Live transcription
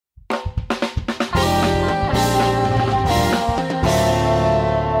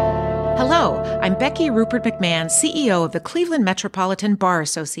I'm Becky Rupert McMahon, CEO of the Cleveland Metropolitan Bar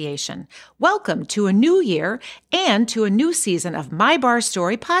Association. Welcome to a new year and to a new season of My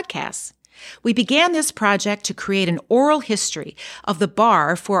BarStory podcasts. We began this project to create an oral history of the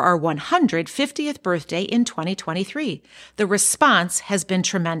bar for our 150th birthday in 2023. The response has been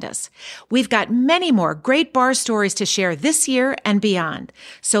tremendous. We've got many more great bar stories to share this year and beyond.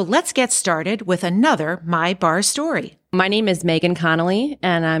 So let's get started with another My BarStory. My name is Meghan Connolly,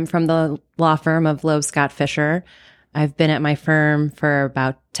 and I'm from the law firm of Lowe Scott Fisher. I've been at my firm for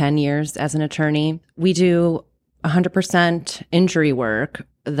about 10 years as an attorney. We do 100% injury work.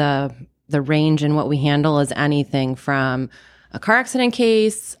 The range in what we handle is anything from a car accident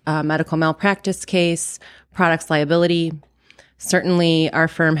case, a medical malpractice case, products liability. Certainly, our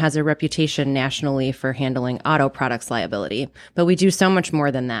firm has a reputation nationally for handling auto products liability, but we do so much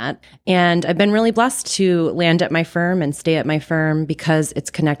more than that. And I've been really blessed to land at my firm and stay at my firm because it's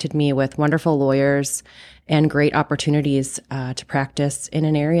connected me with wonderful lawyers and great opportunities to practice in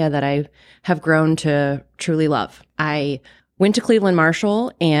an area that I have grown to truly love. I went to Cleveland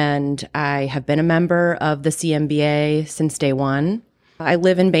Marshall, and I have been a member of the CMBA since day one. I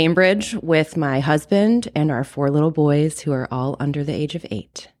live in Bainbridge with my husband and our 4 little boys who are all under the age of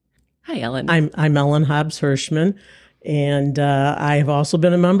 8. Hi, Ellen. I'm Ellen Hobbs Hirshman, and I have also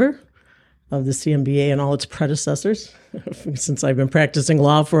been a member of the CMBA and all its predecessors since I've been practicing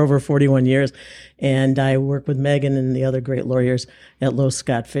law for over 41 years. And I work with Meghan and the other great lawyers at Lowe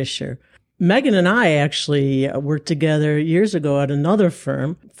Scott Fisher. Meghan and I actually worked together years ago at another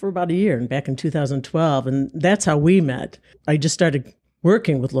firm for about a year, back in 2012, and that's how we met. I just started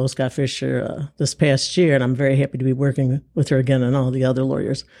working with Lowe Scott Fisher this past year, and I'm very happy to be working with her again and all the other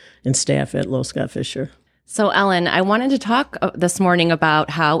lawyers and staff at Lowe Scott Fisher. So, Ellen, I wanted to talk this morning about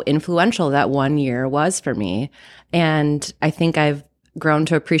how influential that 1 year was for me, and I think I've grown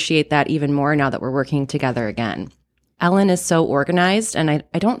to appreciate that even more now that we're working together again. Ellen is so organized, and I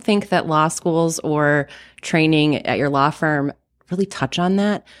don't think that law schools or training at your law firm really touch on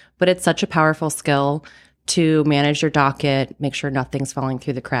that, but it's such a powerful skill to manage your docket, make sure nothing's falling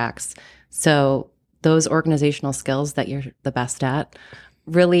through the cracks. So those organizational skills that you're the best at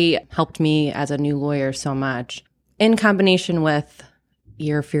really helped me as a new lawyer so much, in combination with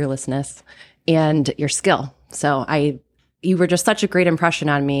your fearlessness and your skill. So you were just such a great impression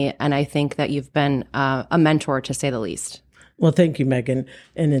on me, and I think that you've been a mentor, to say the least. Well, thank you, Meghan.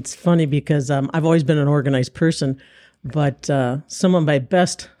 And it's funny because I've always been an organized person, but some of my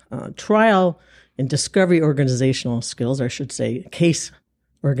best trial and discovery organizational skills, or I should say case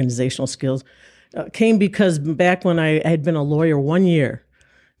organizational skills, came because back when I had been a lawyer 1 year,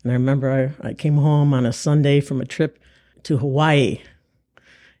 and I remember I came home on a Sunday from a trip to Hawaii,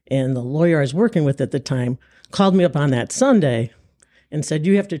 and the lawyer I was working with at the time called me up on that Sunday and said,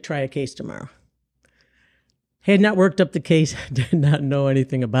 "You have to try a case tomorrow." Had not worked up the case, did not know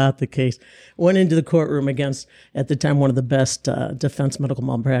anything about the case. Went into the courtroom against, at the time, one of the best defense medical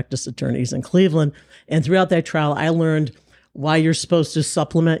malpractice attorneys in Cleveland. And throughout that trial, I learned why you're supposed to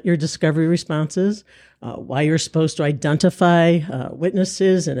supplement your discovery responses, why you're supposed to identify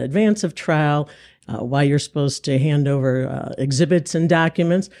witnesses in advance of trial, why you're supposed to hand over exhibits and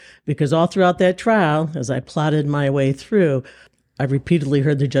documents. Because all throughout that trial, as I plotted my way through, I repeatedly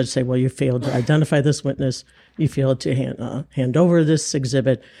heard the judge say, "Well, you failed to identify this witness. You failed to hand over this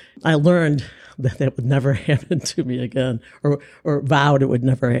exhibit." I learned that would never happen to me again, or vowed it would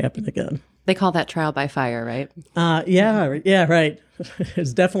never happen again. They call that trial by fire, right? Yeah, right.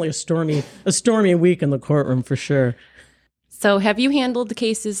 It's definitely a stormy week in the courtroom for sure. So have you handled the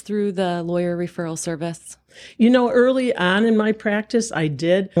cases through the lawyer referral service? You know, early on in my practice, I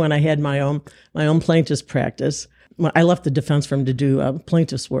did. When I had my own plaintiff's practice, I left the defense firm to do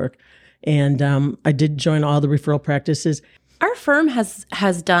plaintiff's work, and I did join all the referral practices. Our firm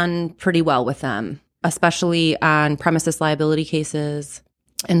has done pretty well with them, especially on premises liability cases,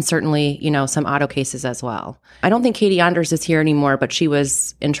 and certainly, some auto cases as well. I don't think Katie Anders is here anymore, but she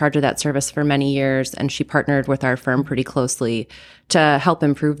was in charge of that service for many years, and she partnered with our firm pretty closely to help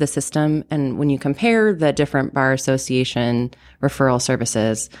improve the system. And when you compare the different bar association referral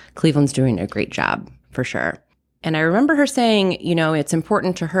services, Cleveland's doing a great job, for sure. And I remember her saying, it's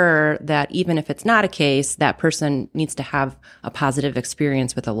important to her that even if it's not a case, that person needs to have a positive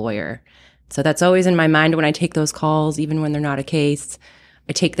experience with a lawyer. So that's always in my mind when I take those calls, even when they're not a case.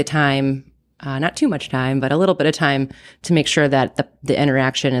 I take the time, not too much time, but a little bit of time to make sure that the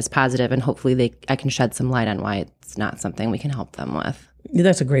interaction is positive, and hopefully I can shed some light on why it's not something we can help them with. Yeah,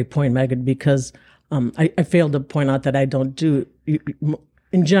 that's a great point, Meghan, because I failed to point out that I don't do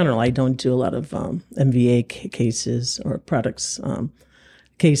in general, I don't do a lot of MVA cases or products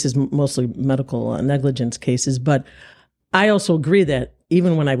cases, mostly medical negligence cases. But I also agree that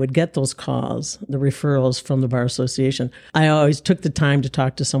even when I would get those calls, the referrals from the Bar Association, I always took the time to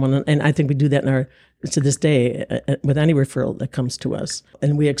talk to someone. And I think we do that to this day with any referral that comes to us.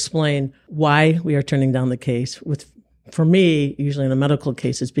 And we explain why we are turning down the case. For me, usually in the medical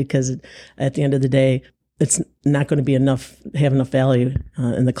cases, because at the end of the day, it's not going to have enough value,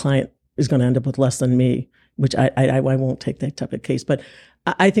 and the client is going to end up with less than me, which I won't take that type of case. But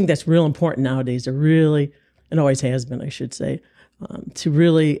I think that's real important nowadays to really, and always has been, I should say, to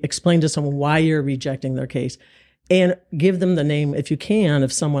really explain to someone why you're rejecting their case and give them the name, if you can,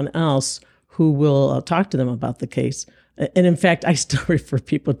 of someone else who will talk to them about the case. And in fact, I still refer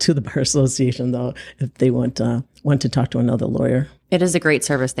people to the Bar Association, though, if they want to talk to another lawyer. It is a great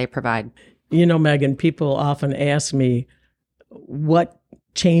service they provide. You know, Meghan, people often ask me what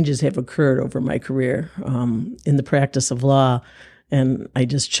changes have occurred over my career in the practice of law. And I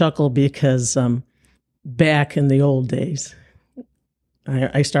just chuckle because back in the old days,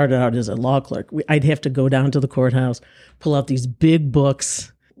 I started out as a law clerk. I'd have to go down to the courthouse, pull out these big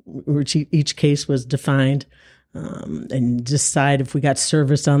books, which each case was defined, and decide if we got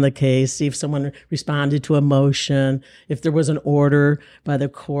service on the case, see if someone responded to a motion, if there was an order by the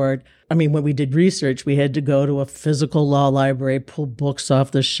court. I mean, when we did research, we had to go to a physical law library, pull books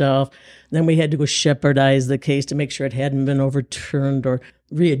off the shelf. Then we had to go shepherdize the case to make sure it hadn't been overturned or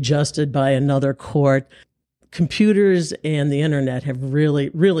readjusted by another court. Computers and the internet have really,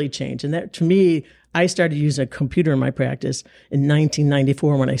 really changed. And that, to me, I started using a computer in my practice in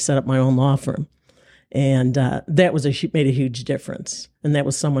 1994 when I set up my own law firm. And that made a huge difference. And that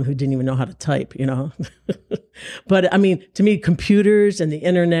was someone who didn't even know how to type, you know. But I mean, to me, computers and the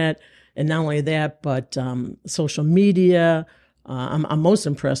internet, and not only that, but social media. I'm most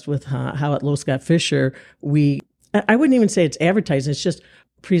impressed with how at Lowe Scott Fisher I wouldn't even say it's advertising. It's just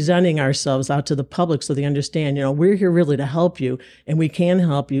presenting ourselves out to the public so they understand, you know, we're here really to help you, and we can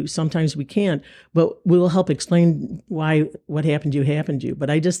help you. Sometimes we can't, but we'll help explain why what happened to you. But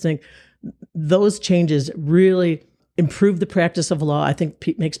I just think those changes really improve the practice of law. I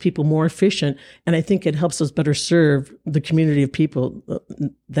think makes people more efficient, and I think it helps us better serve the community of people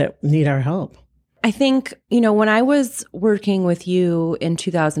that need our help. I think, you know, when I was working with you in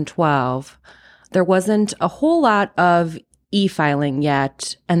 2012, there wasn't a whole lot of e-filing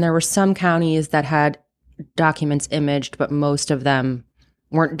yet, and there were some counties that had documents imaged, but most of them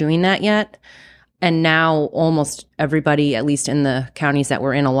weren't doing that yet. And now almost everybody, at least in the counties that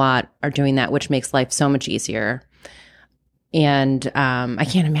we're in a lot, are doing that, which makes life so much easier. And I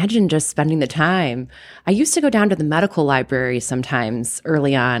can't imagine just spending the time. I used to go down to the medical library sometimes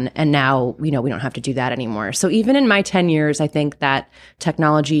early on, and now, you know, we don't have to do that anymore. So even in my 10 years, I think that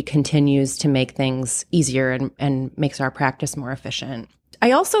technology continues to make things easier and makes our practice more efficient.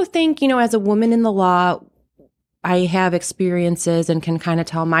 I also think, you know, as a woman in the law, I have experiences and can kind of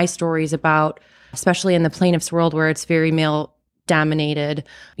tell my stories about, especially in the plaintiff's world where it's very male dominated,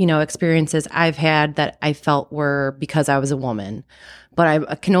 you know, experiences I've had that I felt were because I was a woman. But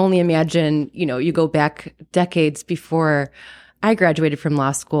I can only imagine, you know, you go back decades before I graduated from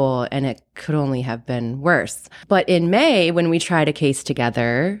law school, and it could only have been worse. But in May, when we tried a case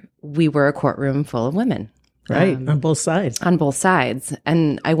together, we were a courtroom full of women. Right, on both sides. On both sides.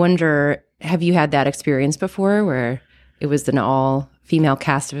 And I wonder, have you had that experience before where it was an all-female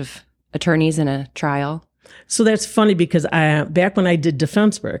cast of attorneys in a trial? So that's funny because back when I did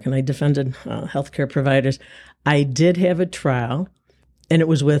defense work and I defended healthcare providers, I did have a trial, and it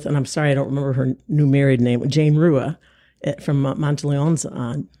was with, and I'm sorry, I don't remember her new married name, Jane Rua from Monteleone's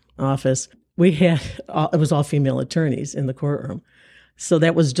office. We had, it was all female attorneys in the courtroom. So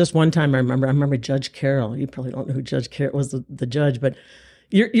that was just one time I remember Judge Carroll. You probably don't know who Judge Carroll was, the judge, but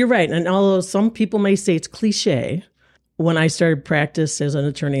you're right. And although some people may say it's cliche, when I started practice as an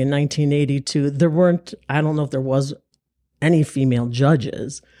attorney in 1982, I don't know if there was any female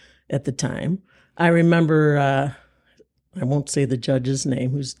judges at the time. I remember, I won't say the judge's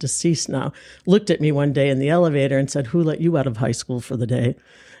name, who's deceased now, looked at me one day in the elevator and said, "Who let you out of high school for the day?"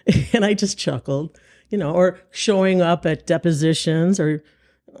 And I just chuckled, you know, or showing up at depositions or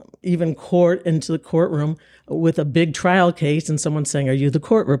even into the courtroom with a big trial case and someone saying, "Are you the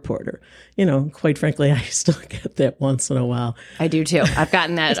court reporter?" You know, quite frankly, I still get that once in a while. I do too. I've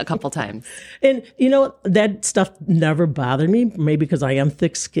gotten that a couple times. And, you know, that stuff never bothered me, maybe because I am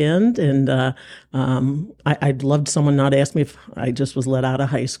thick-skinned, and I'd loved someone not ask me if I just was let out of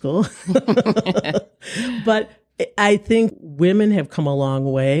high school. But I think women have come a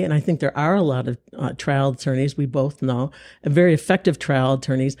long way, and I think there are a lot of trial attorneys, we both know, very effective trial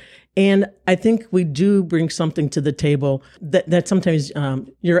attorneys. And I think we do bring something to the table that sometimes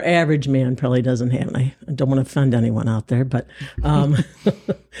your average man probably doesn't have. And I don't want to offend anyone out there, but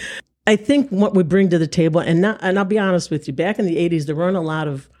I think what we bring to the table, and I'll be honest with you, back in the 80s, there weren't a lot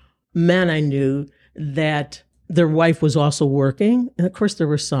of men I knew that their wife was also working. And of course, there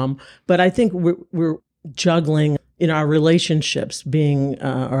were some, but I think we're juggling in our relationships, being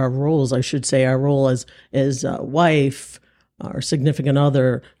our roles, I should say, our role as wife, our significant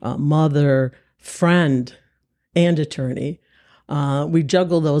other, mother, friend, and attorney. We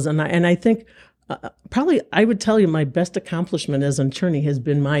juggle those. And I think probably I would tell you my best accomplishment as an attorney has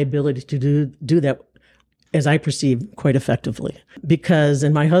been my ability to do that, as I perceive, quite effectively.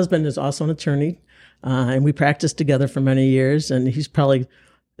 And my husband is also an attorney, and we practiced together for many years, and he's probably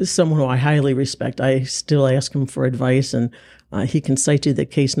someone who I highly respect. I still ask him for advice, and he can cite you the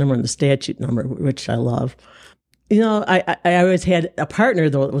case number and the statute number, which I love. I always had a partner,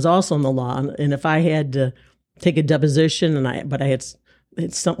 though, that was also in the law, and if I had to take a deposition,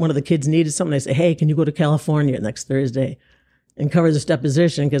 one of the kids needed something, I say, hey, can you go to California next Thursday and cover this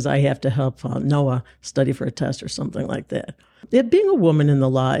deposition because I have to help Noah study for a test or something like that. Being a woman in the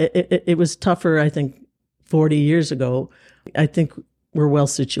law, it was tougher, I think, 40 years ago. I think we're well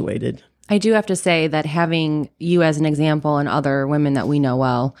situated. I do have to say that having you as an example and other women that we know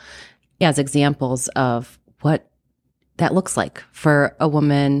well as examples of what that looks like for a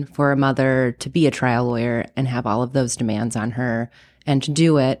woman, for a mother to be a trial lawyer and have all of those demands on her and to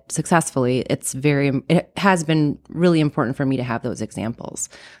do it successfully, it has been really important for me to have those examples.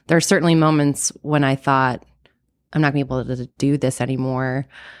 There are certainly moments when I thought, I'm not going to be able to do this anymore.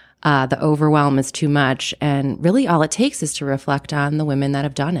 The overwhelm is too much. And really all it takes is to reflect on the women that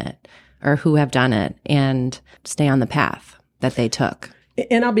have done it or who have done it and stay on the path that they took.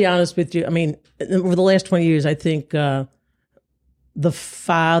 And I'll be honest with you. I mean, over the last 20 years, I think the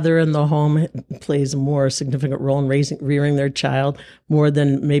father in the home plays a more significant role in rearing their child more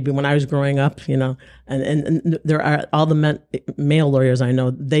than maybe when I was growing up, and there are all the male lawyers I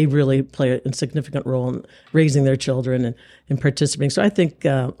know, they really play a significant role in raising their children and participating. So I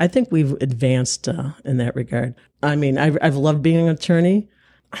think we've advanced in that regard. I mean, I've loved being an attorney.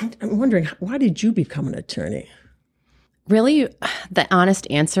 I'm wondering, why did you become an attorney? Really, the honest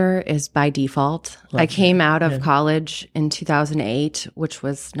answer is by default. I came out of college in 2008, which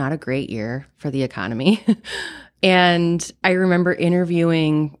was not a great year for the economy. And I remember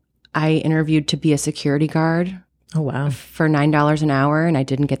I interviewed to be a security guard. Oh, wow. For $9 an hour, and I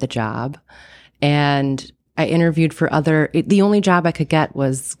didn't get the job. And I interviewed for the only job I could get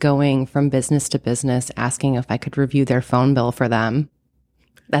was going from business to business, asking if I could review their phone bill for them.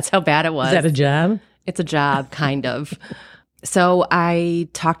 That's how bad it was. Is that a job? It's a job, kind of. So I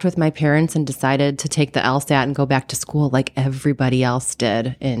talked with my parents and decided to take the LSAT and go back to school like everybody else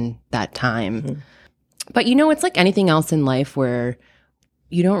did in that time. Mm-hmm. But it's like anything else in life where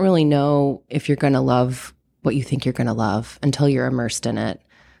you don't really know if you're going to love what you think you're going to love until you're immersed in it.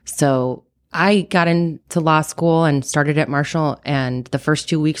 So I got into law school and started at Marshall, and the first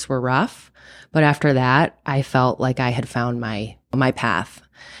 2 weeks were rough. But after that, I felt like I had found my path.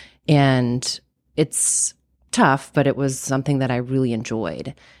 And it's tough, but it was something that I really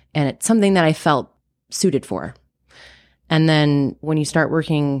enjoyed. And it's something that I felt suited for. And then when you start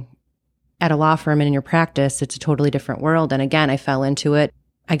working at a law firm and in your practice, it's a totally different world. And again, I fell into it.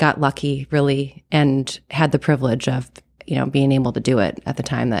 I got lucky, really, and had the privilege of, being able to do it at the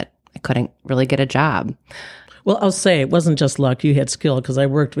time that I couldn't really get a job. Well, I'll say it wasn't just luck. You had skill because I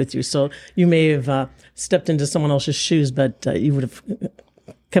worked with you. So you may have stepped into someone else's shoes, but you would have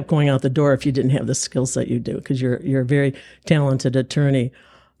kept going out the door if you didn't have the skill set you do, because you're a very talented attorney.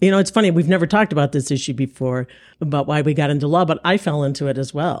 It's funny, we've never talked about this issue before, about why we got into law, but I fell into it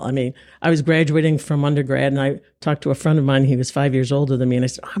as well. I mean, I was graduating from undergrad, and I talked to a friend of mine. He was 5 years older than me, and I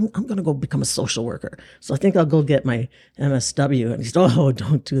said, I'm going to go become a social worker. So I think I'll go get my MSW. And he said, oh,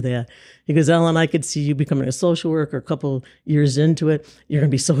 don't do that. He goes, Ellen, I could see you becoming a social worker a couple years into it. You're going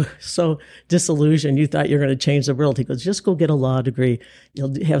to be so disillusioned. You thought you're going to change the world. He goes, just go get a law degree.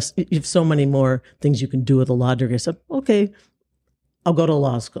 You have so many more things you can do with a law degree. I said, okay, I'll go to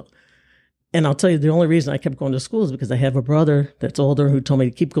law school. And I'll tell you, the only reason I kept going to school is because I have a brother that's older who told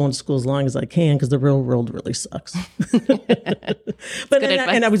me to keep going to school as long as I can because the real world really sucks.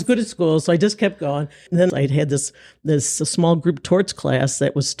 And I was good at school, so I just kept going. And then I had this small group torts class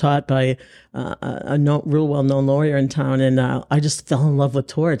that was taught by a real well-known lawyer in town, and I just fell in love with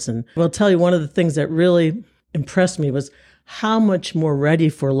torts. And I'll tell you, one of the things that really impressed me was how much more ready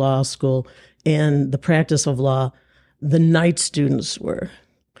for law school and the practice of law, the night students were.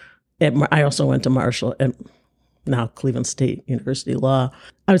 I also went to Marshall and now Cleveland State University Law.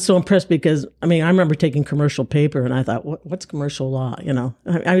 I was so impressed because, I remember taking commercial paper and I thought, what's commercial law?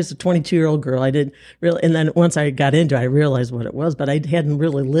 I was a 22-year-old girl. I didn't really, and then once I got into it, I realized what it was, but I hadn't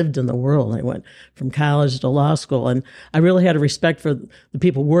really lived in the world. I went from college to law school, and I really had a respect for the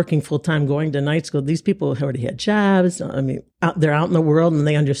people working full-time, going to night school. These people already had jobs. They're out in the world and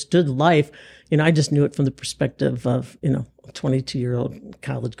they understood life. I just knew it from the perspective of, a 22-year-old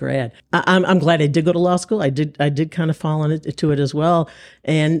college grad. I'm glad I did go to law school. I did kind of fall into it as well.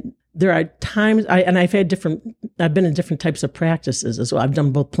 And there are times I've been in different types of practices as well. I've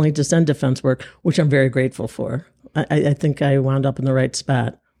done both plaintiffs and defense work, which I'm very grateful for. I think I wound up in the right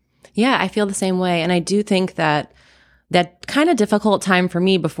spot. Yeah, I feel the same way. And I do think that kind of difficult time for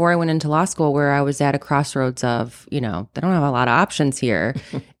me before I went into law school, where I was at a crossroads of, they don't have a lot of options here.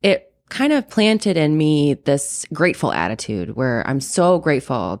 It kind of planted in me this grateful attitude where I'm so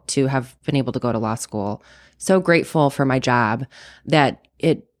grateful to have been able to go to law school, so grateful for my job that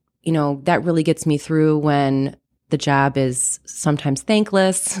that really gets me through when the job is sometimes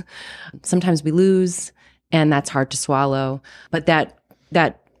thankless, sometimes we lose, and that's hard to swallow. But that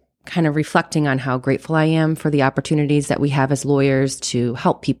kind of reflecting on how grateful I am for the opportunities that we have as lawyers to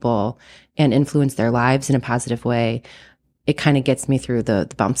help people and influence their lives in a positive way, it kind of gets me through the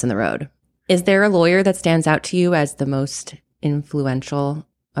bumps in the road. Is there a lawyer that stands out to you as the most influential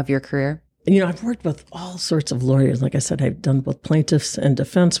of your career? I've worked with all sorts of lawyers. Like I said, I've done both plaintiffs and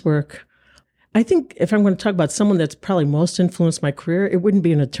defense work. I think if I'm going to talk about someone that's probably most influenced my career, it wouldn't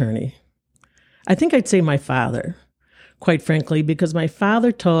be an attorney. I think I'd say my father, quite frankly, because my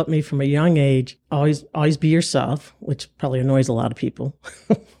father taught me from a young age, always be yourself, which probably annoys a lot of people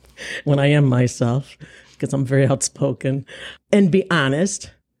when I am myself, because I'm very outspoken, and be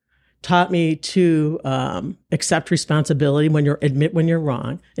honest. Taught me to accept responsibility admit when you're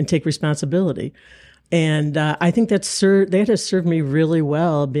wrong and take responsibility. And I think that has served me really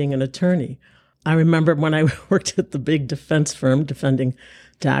well being an attorney. I remember when I worked at the big defense firm defending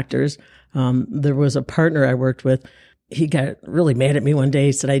doctors, there was a partner I worked with. He got really mad at me one day.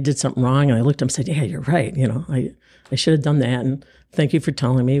 He said I did something wrong. And I looked at him and said, yeah, you're right. I should have done that. And thank you for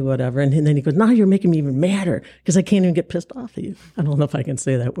telling me, whatever. And then he goes, now you're making me even madder because I can't even get pissed off at you. I don't know if I can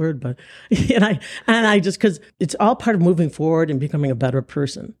say that word, but, I just, because it's all part of moving forward and becoming a better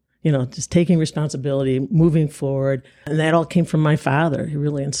person, just taking responsibility, moving forward. And that all came from my father. He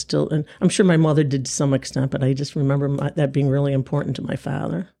really instilled, and I'm sure my mother did to some extent, but I just remember that being really important to my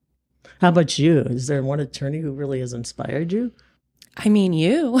father. How about you? Is there one attorney who really has inspired you?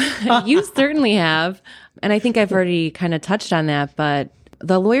 You certainly have. And I think I've already kind of touched on that, but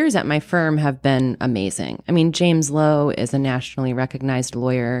the lawyers at my firm have been amazing. James Lowe is a nationally recognized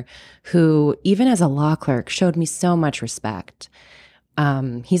lawyer who, even as a law clerk, showed me so much respect.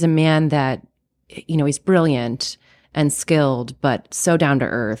 He's a man that, he's brilliant and skilled, but so down to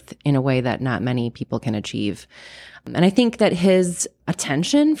earth in a way that not many people can achieve. And I think that his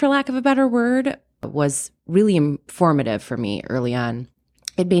attention, for lack of a better word, was really informative for me early on.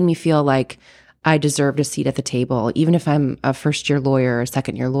 It made me feel like I deserved a seat at the table. Even if I'm a first-year lawyer or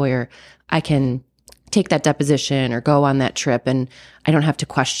second-year lawyer, I can take that deposition or go on that trip, and I don't have to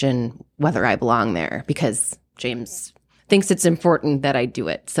question whether I belong there because James thinks it's important that I do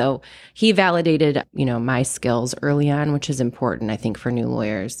it. So he validated, my skills early on, which is important, I think, for new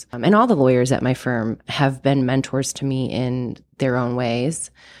lawyers. And all the lawyers at my firm have been mentors to me in their own ways.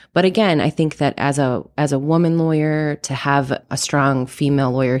 But again, I think that as a woman lawyer, to have a strong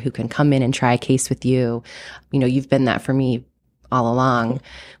female lawyer who can come in and try a case with you, you've been that for me all along.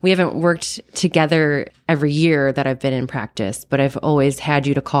 We haven't worked together every year that I've been in practice, but I've always had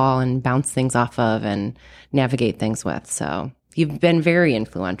you to call and bounce things off of and navigate things with. So you've been very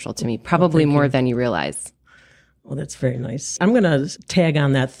influential to me, probably more than you realize. Well, that's very nice. I'm going to tag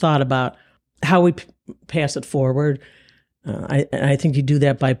on that thought about how we pass it forward. I think you do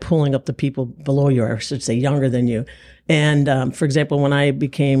that by pulling up the people below you, or I should say younger than you. And for example, when I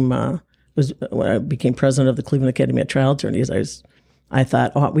became president of the Cleveland Academy of Trial Attorneys, I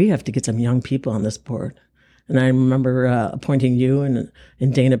thought, we have to get some young people on this board. And I remember appointing you and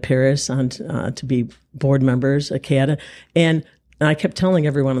Dana Paris on to be board members at CATA. And I kept telling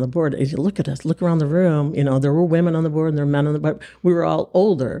everyone on the board, look at us, look around the room. There were women on the board and there were men on the board. We were all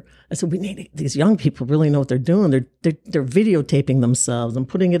older. I said, we need these young people really know what they're doing. They're videotaping themselves and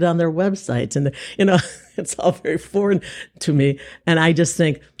putting it on their websites. And, it's all very foreign to me. And I just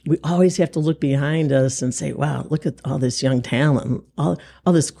think we always have to look behind us and say, wow, look at all this young talent, all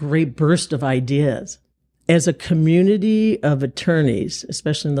this great burst of ideas. as a community of attorneys,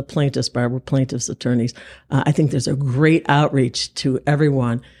 especially in the plaintiffs' bar, we're plaintiffs' attorneys, I think there's a great outreach to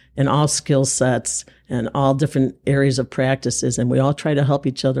everyone in all skill sets and all different areas of practices, and we all try to help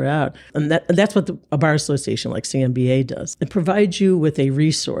each other out. And that's what a bar association like CMBA does. It provides you with a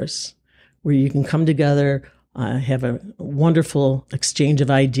resource where you can come together, have a wonderful exchange of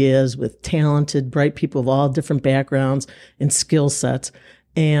ideas with talented, bright people of all different backgrounds and skill sets,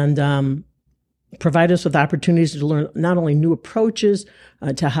 and provide us with opportunities to learn not only new approaches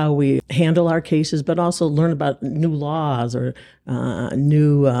to how we handle our cases, but also learn about new laws or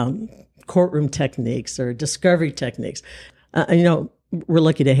new courtroom techniques or discovery techniques. We're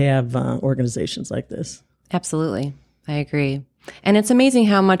lucky to have organizations like this. Absolutely. I agree. And it's amazing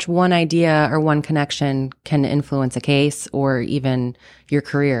how much one idea or one connection can influence a case or even your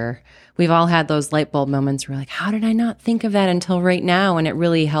career. We've all had those light bulb moments where we're like, how did I not think of that until right now? And it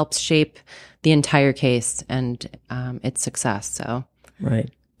really helps shape the entire case and its success. So, right.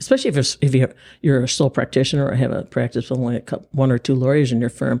 Especially if you're a sole practitioner or have a practice with only one or two lawyers in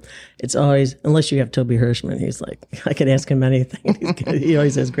your firm, it's always, unless you have Toby Hirshman, he's like, I could ask him anything. He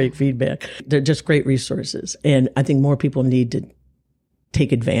always has great feedback. They're just great resources. And I think more people need to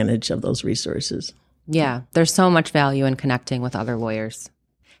take advantage of those resources. Yeah, there's so much value in connecting with other lawyers.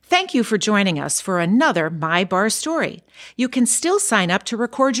 Thank you for joining us for another My Bar Story. You can still sign up to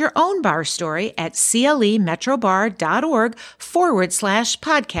record your own bar story at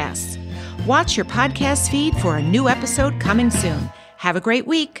clemetrobar.org/podcasts. Watch your podcast feed for a new episode coming soon. Have a great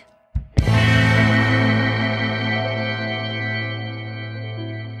week.